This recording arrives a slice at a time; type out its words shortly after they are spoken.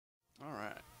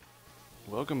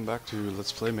Welcome back to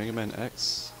Let's Play Mega Man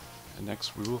X, and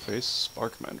next we will face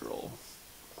Spark Mandrill,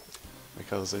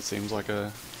 because it seems like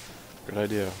a good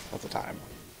idea at the time.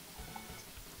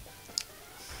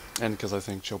 And because I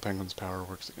think Chill Penguin's power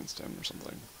works against him or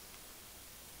something.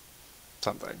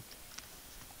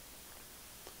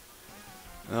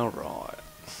 Alright.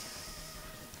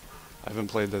 I haven't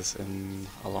played this in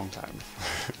a long time.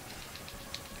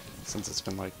 Since it's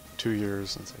been like 2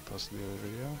 years since I posted the other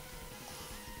video.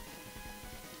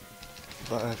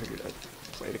 But I figured I'd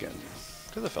play it again,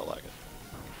 because I felt like it.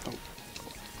 Oh,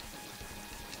 cool.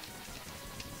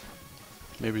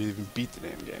 Maybe even beat the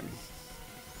damn game.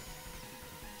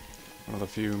 One of the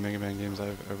few Mega Man games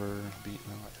I've ever beat in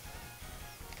my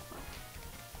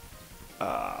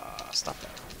life. Stop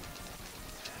that.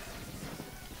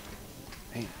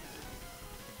 Man.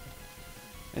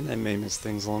 And I may miss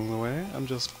things along the way. I'm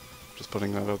just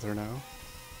putting that out there now,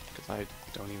 because I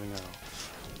don't even know.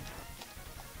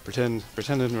 Pretend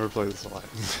I've never played this a lot.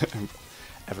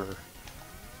 Ever.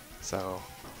 So,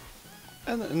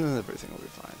 and then everything will be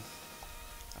fine,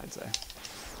 I'd say.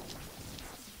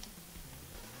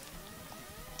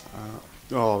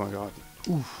 Oh my god.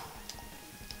 Oof.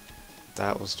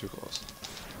 That was too close.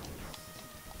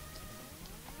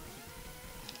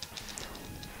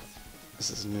 This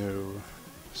is no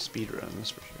speedrun, that's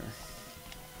for sure.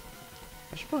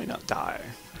 I should probably not die.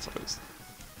 That's always...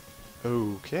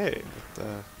 Okay,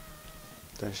 what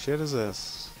the shit is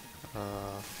this?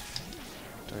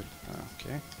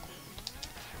 Okay.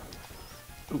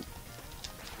 Ooh.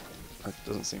 That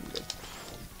doesn't seem good.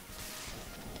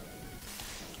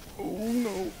 Oh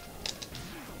no!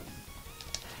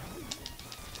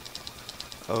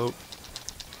 Oh.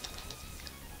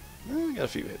 I got a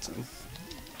few hits in.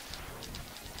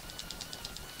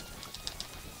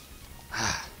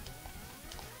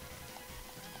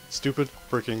 Stupid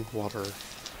freaking water.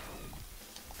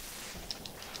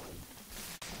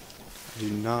 I do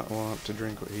not want to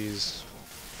drink what he's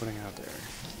putting out there.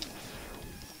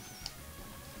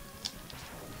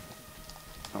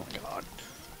 Oh my god.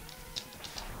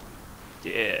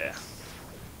 Yeah.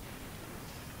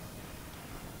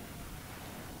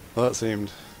 Well, that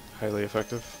seemed highly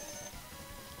effective.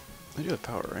 I do have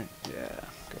power, right? Yeah,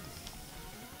 good.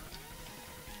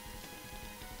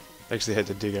 I actually had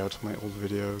to dig out my old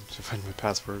video to find my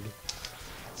password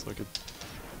so I could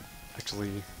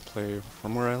actually play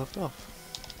from where I left off.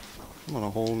 I'm on a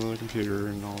whole nother computer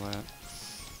and all that.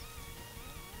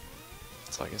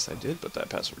 So I guess I did put that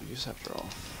password to use after all.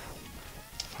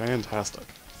 Fantastic.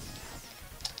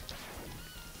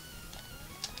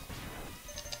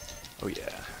 Oh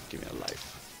yeah, give me a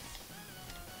life.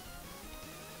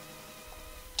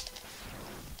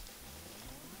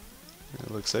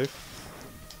 It looks safe.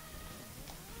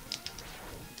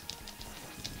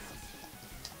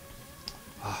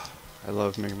 I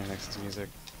love Mega Man X's music.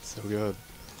 It's so good.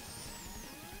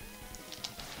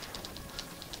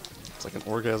 It's like an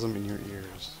orgasm in your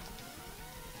ears.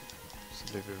 It's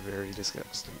very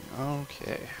disgusting.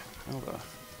 Okay. Hold on.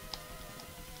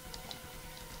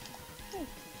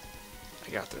 I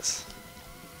got this.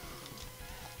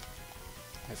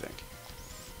 I think.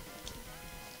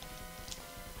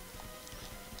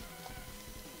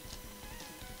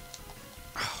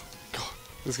 Oh god.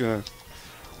 It's gonna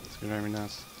drive me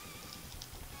nuts.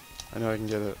 I know I can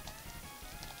get it.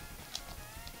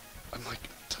 I'm like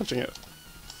touching it.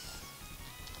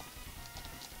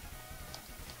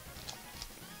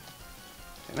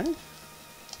 Can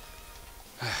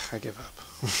I? I give up.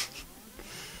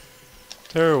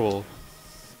 Terrible.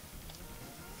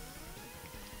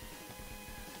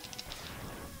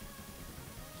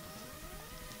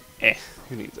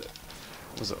 Who needs it?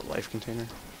 Was it a life container?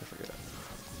 I forget.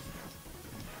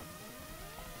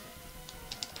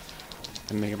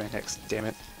 And Mega Man X, damn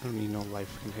it. I don't need no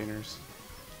life containers.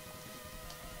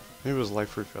 Maybe it was life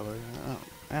fruit filler.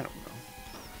 I don't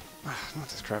know. Not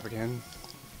this crap again.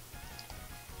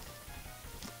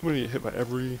 I'm gonna get hit by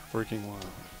every freaking one.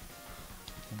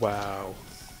 Wow.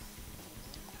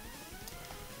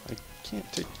 I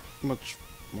can't take much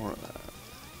more of that.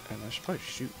 And I should probably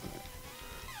shoot that.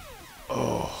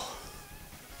 Oh.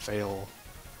 Fail.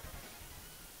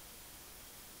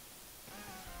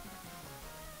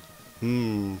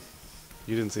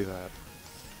 You didn't see that.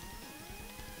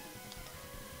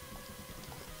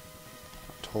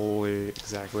 Totally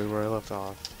exactly where I left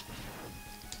off.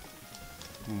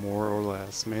 More or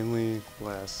less. Mainly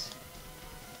less.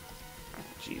 Oh,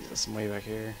 Jesus, I'm way back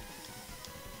here.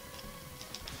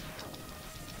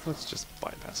 Let's just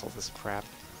bypass all this crap.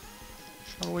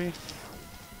 Shall we?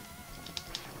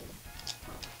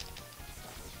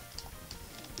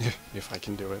 If I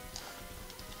can do it.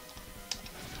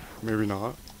 Maybe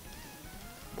not.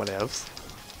 Whatevs.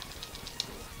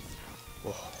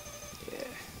 Whoa. Yeah.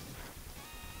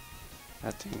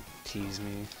 That thing teased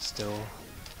me still.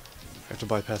 I have to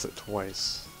bypass it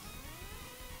twice.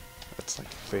 That's like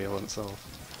a fail in itself.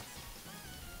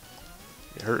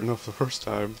 It hurt enough the first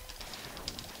time.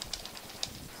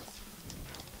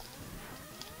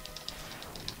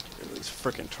 Look at these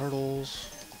frickin' turtles.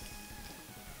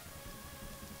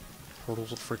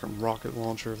 Turtles with frickin' rocket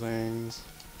launcher things.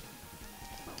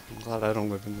 I'm glad I don't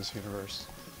live in this universe.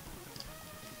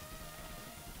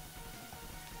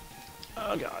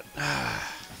 Oh god.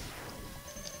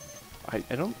 I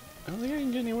don't think I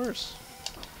can get any worse.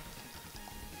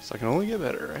 So I can only get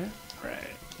better, right?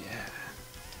 Right, yeah.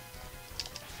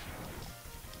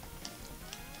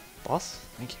 Boss,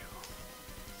 thank you.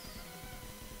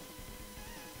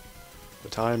 The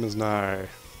time is nigh.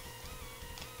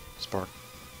 Spark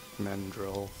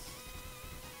Mandrill.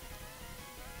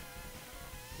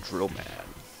 Drill man.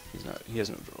 He has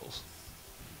no drills.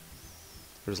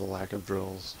 There's a lack of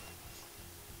drills.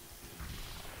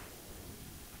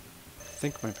 I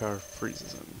think my power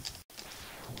freezes him.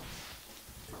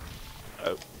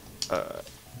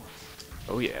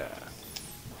 Oh yeah.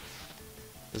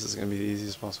 This is gonna be the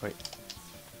easiest boss fight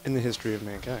in the history of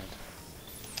mankind.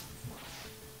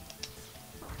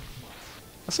 I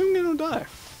assume I'm gonna die.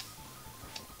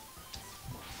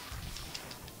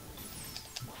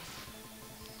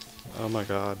 Oh my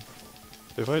god.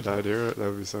 If I died here, that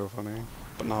would be so funny.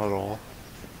 But not at all.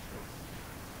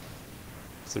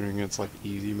 Considering it's like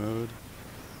easy mode.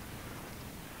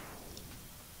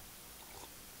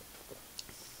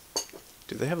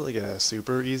 Do they have like a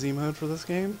super easy mode for this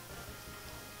game?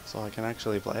 So I can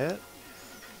actually play it?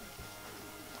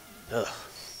 Ugh.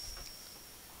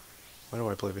 Why do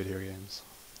I play video games?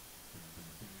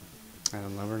 I'll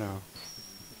never know.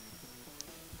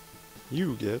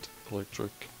 You get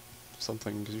electric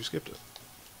something because you skipped it.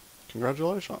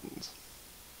 Congratulations!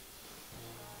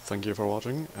 Thank you for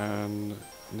watching, and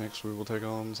next we will take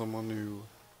on someone new.